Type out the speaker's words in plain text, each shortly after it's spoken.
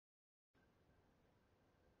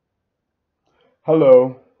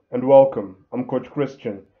Hello and welcome. I'm Coach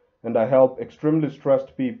Christian and I help extremely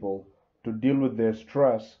stressed people to deal with their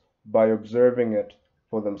stress by observing it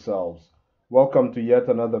for themselves. Welcome to yet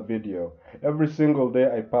another video. Every single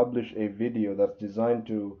day I publish a video that's designed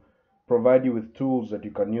to provide you with tools that you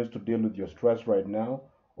can use to deal with your stress right now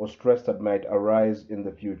or stress that might arise in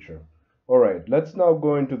the future. Alright, let's now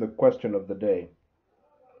go into the question of the day.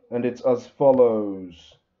 And it's as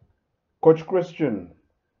follows. Coach Christian,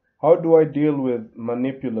 how do I deal with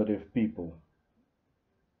manipulative people?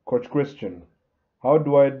 Coach Christian, how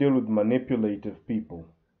do I deal with manipulative people?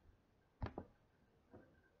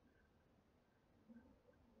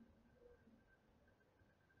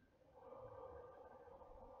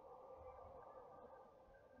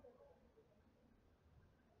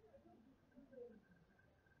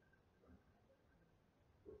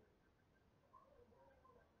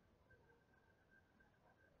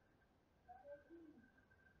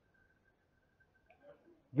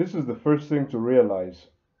 This is the first thing to realize.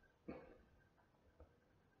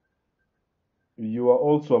 You are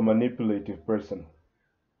also a manipulative person.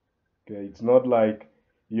 Okay, it's not like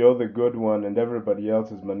you're the good one and everybody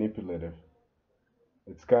else is manipulative.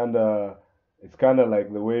 It's kind of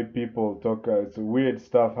like the way people talk. It's weird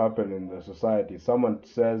stuff happen in the society. Someone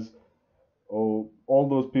says, "Oh, all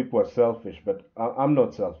those people are selfish," but I'm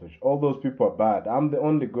not selfish. All those people are bad. I'm the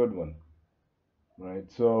only good one, right?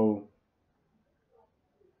 So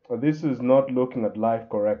this is not looking at life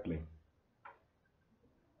correctly.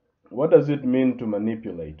 What does it mean to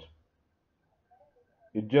manipulate?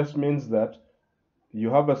 It just means that you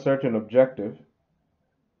have a certain objective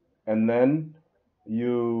and then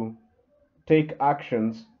you take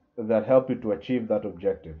actions that help you to achieve that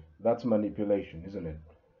objective. That's manipulation, isn't it?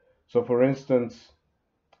 So, for instance,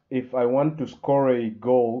 if I want to score a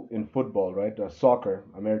goal in football, right? Soccer,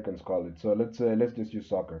 Americans call it. So let's just use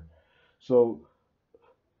soccer. So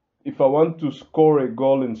if I want to score a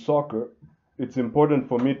goal in soccer, it's important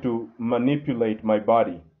for me to manipulate my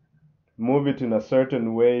body, move it in a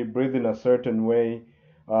certain way, breathe in a certain way.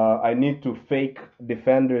 I need to fake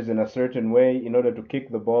defenders in a certain way in order to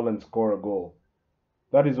kick the ball and score a goal.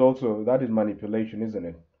 That is manipulation, isn't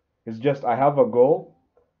it? It's just I have a goal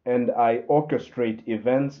and I orchestrate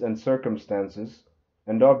events and circumstances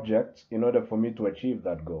and objects in order for me to achieve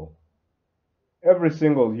that goal. Every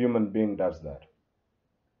single human being does that.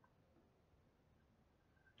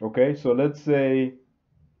 Okay, so let's say,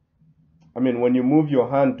 when you move your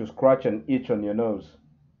hand to scratch an itch on your nose,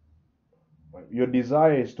 your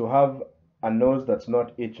desire is to have a nose that's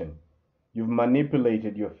not itching. You've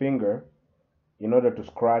manipulated your finger in order to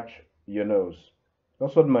scratch your nose.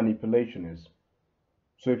 That's what manipulation is.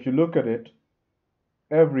 So if you look at it,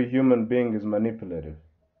 every human being is manipulative.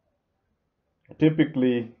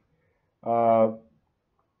 Typically, uh,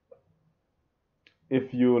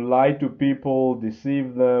 if you lie to people,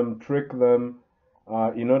 deceive them, trick them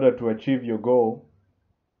in order to achieve your goal,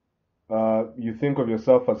 you think of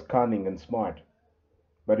yourself as cunning and smart.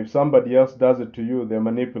 But if somebody else does it to you, they're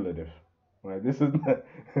manipulative. Right? This is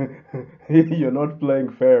you're not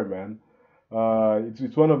playing fair, man.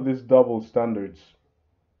 It's one of these double standards.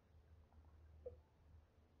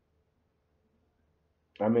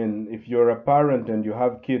 If you're a parent and you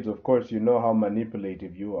have kids, of course you know how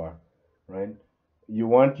manipulative you are, right? You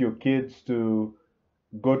want your kids to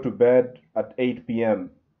go to bed at 8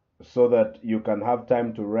 p.m. so that you can have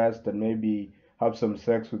time to rest and maybe have some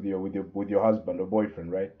sex with your husband or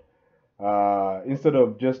boyfriend, right? Instead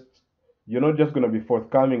of just you're not just going to be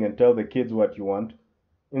forthcoming and tell the kids what you want.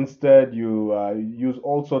 Instead, you use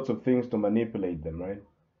all sorts of things to manipulate them, right?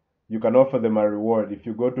 You can offer them a reward. If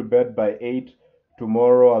you go to bed by 8,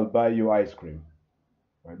 tomorrow I'll buy you ice cream.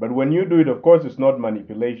 Right? But when you do it, of course, it's not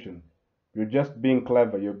manipulation. You're just being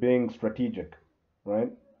clever. You're being strategic,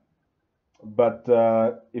 right? But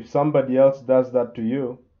if somebody else does that to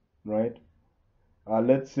you, right?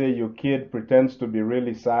 Let's say your kid pretends to be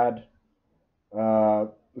really sad uh,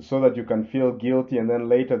 so that you can feel guilty, and then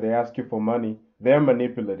later they ask you for money. They're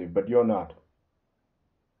manipulative, but you're not.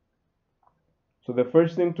 So the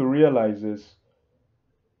first thing to realize is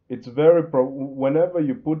whenever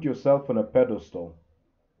you put yourself on a pedestal,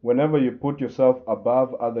 whenever you put yourself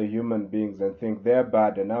above other human beings and think they're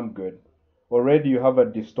bad and I'm good, already you have a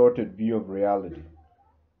distorted view of reality.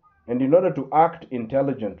 And in order to act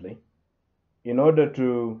intelligently, in order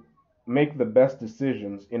to make the best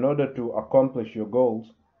decisions, in order to accomplish your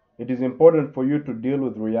goals, it is important for you to deal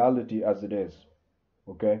with reality as it is.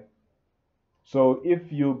 Okay? So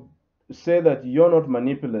if you say that you're not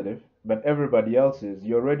manipulative, but everybody else is,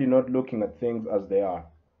 you're already not looking at things as they are.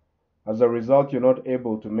 As a result, you're not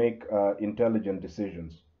able to make intelligent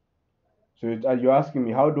decisions. So you're asking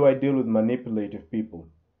me, how do I deal with manipulative people?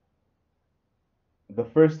 The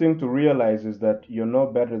first thing to realize is that you're no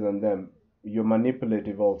better than them. You're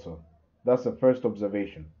manipulative also. That's the first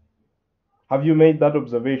observation. Have you made that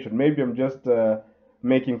observation? Maybe I'm just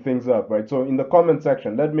making things up, right? So in the comment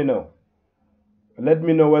section, let me know. Let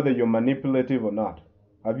me know whether you're manipulative or not.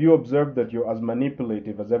 Have you observed that you're as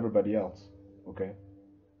manipulative as everybody else? Okay.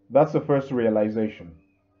 That's the first realization.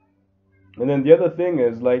 And then the other thing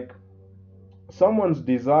is, like, someone's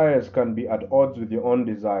desires can be at odds with your own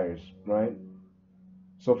desires, right?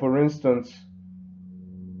 So for instance,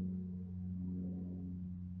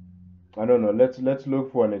 I don't know, let's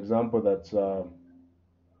look for an example that's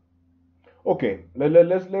okay.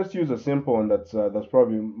 Let's use a simple one that's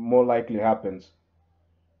probably more likely happens.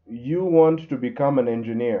 You want to become an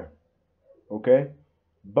engineer, okay?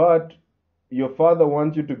 But your father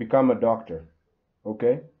wants you to become a doctor,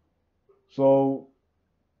 okay? So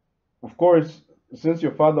of course, since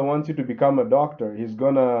your father wants you to become a doctor, he's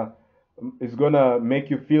gonna make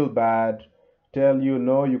you feel bad, tell you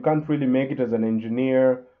no, you can't really make it as an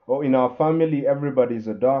engineer. Or in our family, everybody's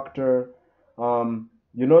a doctor.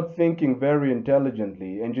 You're not thinking very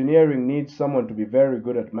intelligently. Engineering needs someone to be very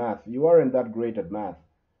good at math. You aren't that great at math.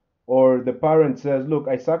 Or the parent says, look,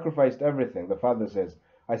 I sacrificed everything. The father says,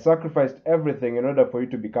 I sacrificed everything in order for you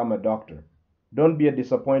to become a doctor. Don't be a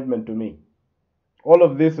disappointment to me. All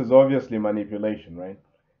of this is obviously manipulation, right?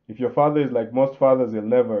 If your father is like most fathers, he'll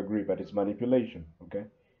never agree, but it's manipulation, okay?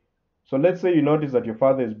 So let's say you notice that your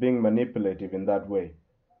father is being manipulative in that way.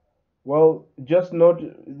 Well, just note,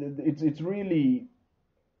 it's really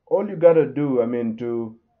all you gotta do. I mean,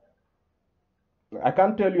 I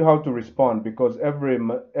can't tell you how to respond because every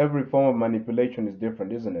form of manipulation is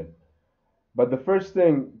different, isn't it? But the first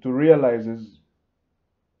thing to realize is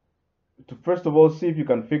to first of all see if you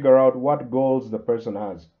can figure out what goals the person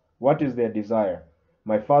has. What is their desire?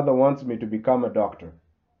 My father wants me to become a doctor.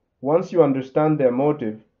 Once you understand their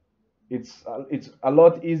motive, it's a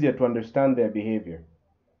lot easier to understand their behavior,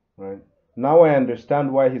 right? Now I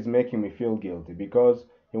understand why he's making me feel guilty because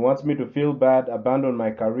he wants me to feel bad, abandon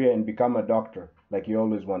my career, and become a doctor like he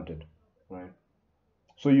always wanted, right?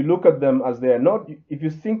 So you look at them as they are not. If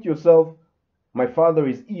you think to yourself, my father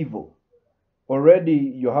is evil,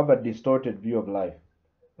 already you have a distorted view of life,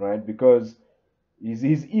 right? Because he's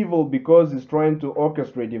evil because he's trying to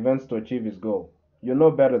orchestrate events to achieve his goal. You're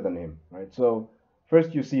no better than him, right? So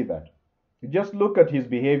first you see that. You just look at his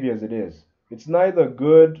behavior as it is. It's neither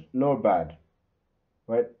good nor bad,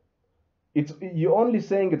 right? It's you're only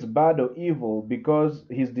saying it's bad or evil because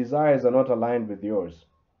his desires are not aligned with yours.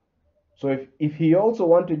 So if he also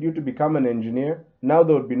wanted you to become an engineer, now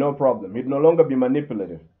there would be no problem. He'd no longer be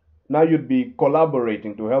manipulative. Now you'd be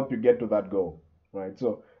collaborating to help you get to that goal, right?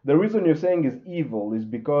 So the reason you're saying is evil is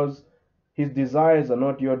because his desires are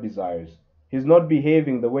not your desires. He's not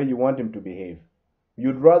behaving the way you want him to behave.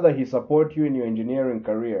 You'd rather he support you in your engineering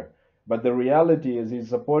career, but the reality is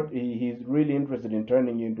he's really interested in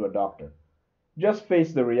turning you into a doctor. Just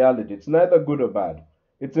face the reality. It's neither good or bad.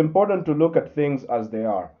 It's important to look at things as they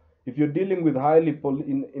are. If you're dealing with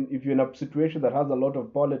if you're in a situation that has a lot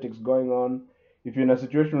of politics going on, if you're in a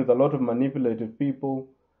situation with a lot of manipulative people,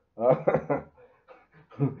 uh,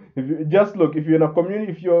 if you just look, if you're in a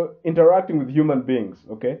community, if you're interacting with human beings,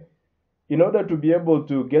 okay, in order to be able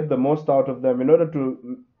to get the most out of them, in order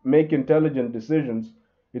to make intelligent decisions,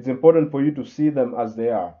 it's important for you to see them as they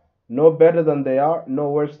are. No better than they are, no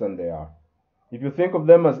worse than they are. If you think of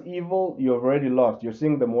them as evil, you've already lost. You're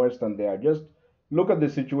seeing them worse than they are. Just look at the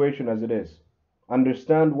situation as it is.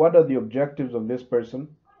 Understand what are the objectives of this person,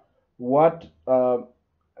 what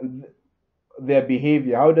their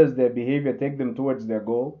behavior, how does their behavior take them towards their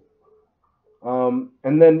goal,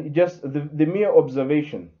 and then just the the mere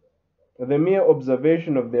observation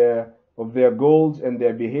of their goals and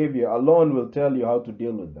their behavior alone will tell you how to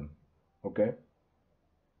deal with them. Okay.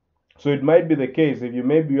 So it might be the case if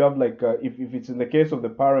maybe you have like if it's in the case of the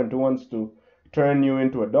parent who wants to turn you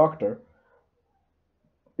into a doctor,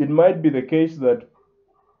 it might be the case that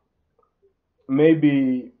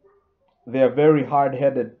maybe they're a very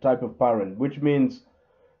hard-headed type of parent, which means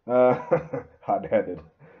uh, hard-headed,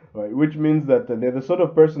 right? Which means that they're the sort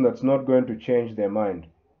of person that's not going to change their mind,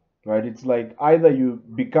 right? It's like either you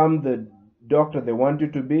become the doctor they want you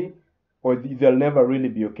to be, or they'll never really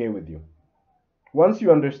be okay with you. Once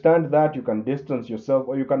you understand that, you can distance yourself,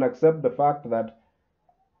 or you can accept the fact that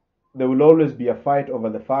there will always be a fight over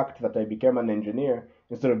the fact that I became an engineer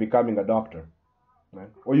instead of becoming a doctor. Right?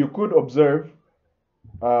 Or you could observe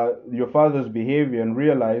your father's behavior and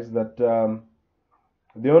realize that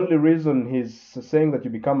the only reason he's saying that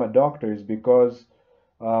you become a doctor is because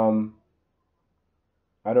um,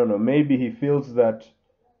 I don't know, maybe he feels that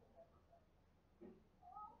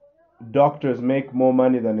doctors make more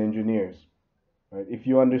money than engineers. Right? If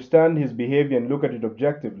you understand his behavior and look at it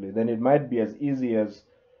objectively, then it might be as easy as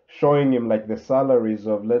showing him like the salaries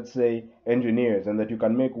of, let's say, engineers, and that you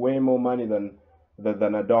can make way more money than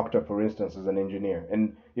a doctor, for instance, as an engineer.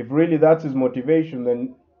 And if really that's his motivation,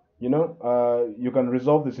 then you can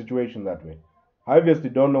resolve the situation that way. I obviously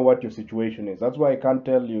don't know what your situation is. That's why I can't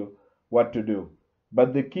tell you what to do.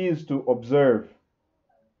 But the key is to observe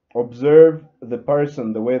the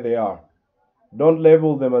person the way they are. Don't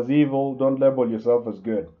label them as evil. Don't label yourself as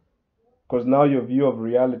good, because now your view of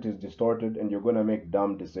reality is distorted and you're going to make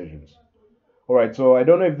dumb decisions. All right, so I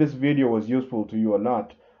don't know if this video was useful to you or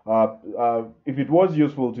not. If it was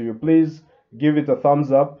useful to you, please give it a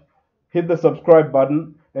thumbs up, hit the subscribe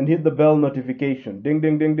button, and hit the bell notification. Ding,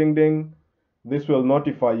 ding, ding, ding, ding. This will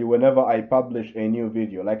notify you whenever I publish a new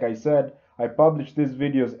video. Like I said, I publish these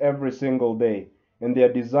videos every single day, and they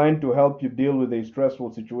are designed to help you deal with a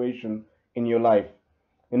stressful situation in your life.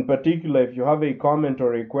 In particular, if you have a comment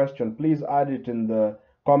or a question, please add it in the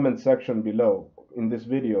comment section below in this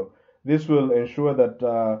video. This will ensure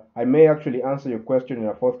that I may actually answer your question in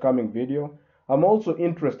a forthcoming video. I'm also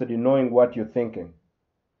interested in knowing what you're thinking,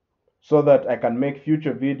 so that I can make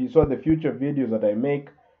future videos, so the future videos that I make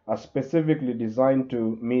are specifically designed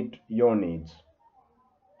to meet your needs.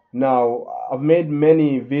 Now, I've made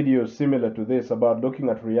many videos similar to this about looking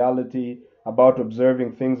at reality, about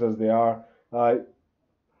observing things as they are.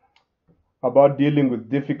 About dealing with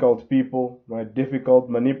difficult people, right? Difficult,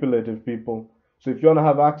 manipulative people. So if you want to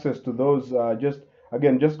have access to those,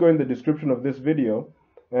 just go in the description of this video,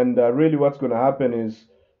 and really what's going to happen is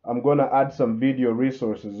I'm going to add some video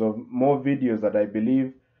resources of more videos that I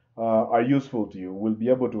believe are useful to you, will be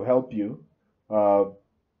able to help you uh,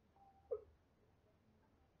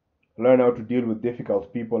 learn how to deal with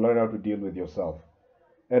difficult people, learn how to deal with yourself.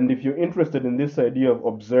 And if you're interested in this idea of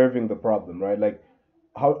observing the problem, right? Like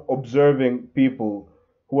how observing people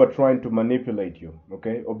who are trying to manipulate you,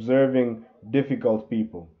 okay? Observing difficult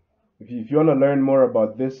people. If you want to learn more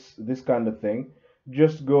about this kind of thing,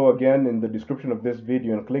 just go again in the description of this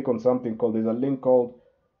video and click on something called, there's a link called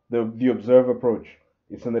the Observe approach.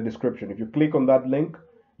 It's in the description. If you click on that link,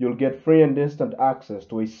 you'll get free and instant access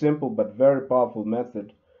to a simple but very powerful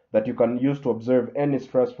method that you can use to observe any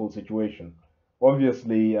stressful situation.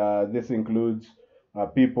 Obviously, this includes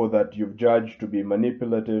people that you've judged to be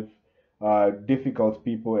manipulative, difficult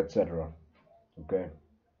people, etc. Okay.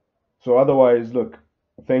 So otherwise, look,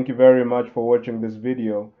 thank you very much for watching this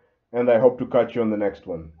video, and I hope to catch you on the next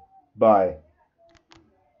one. Bye.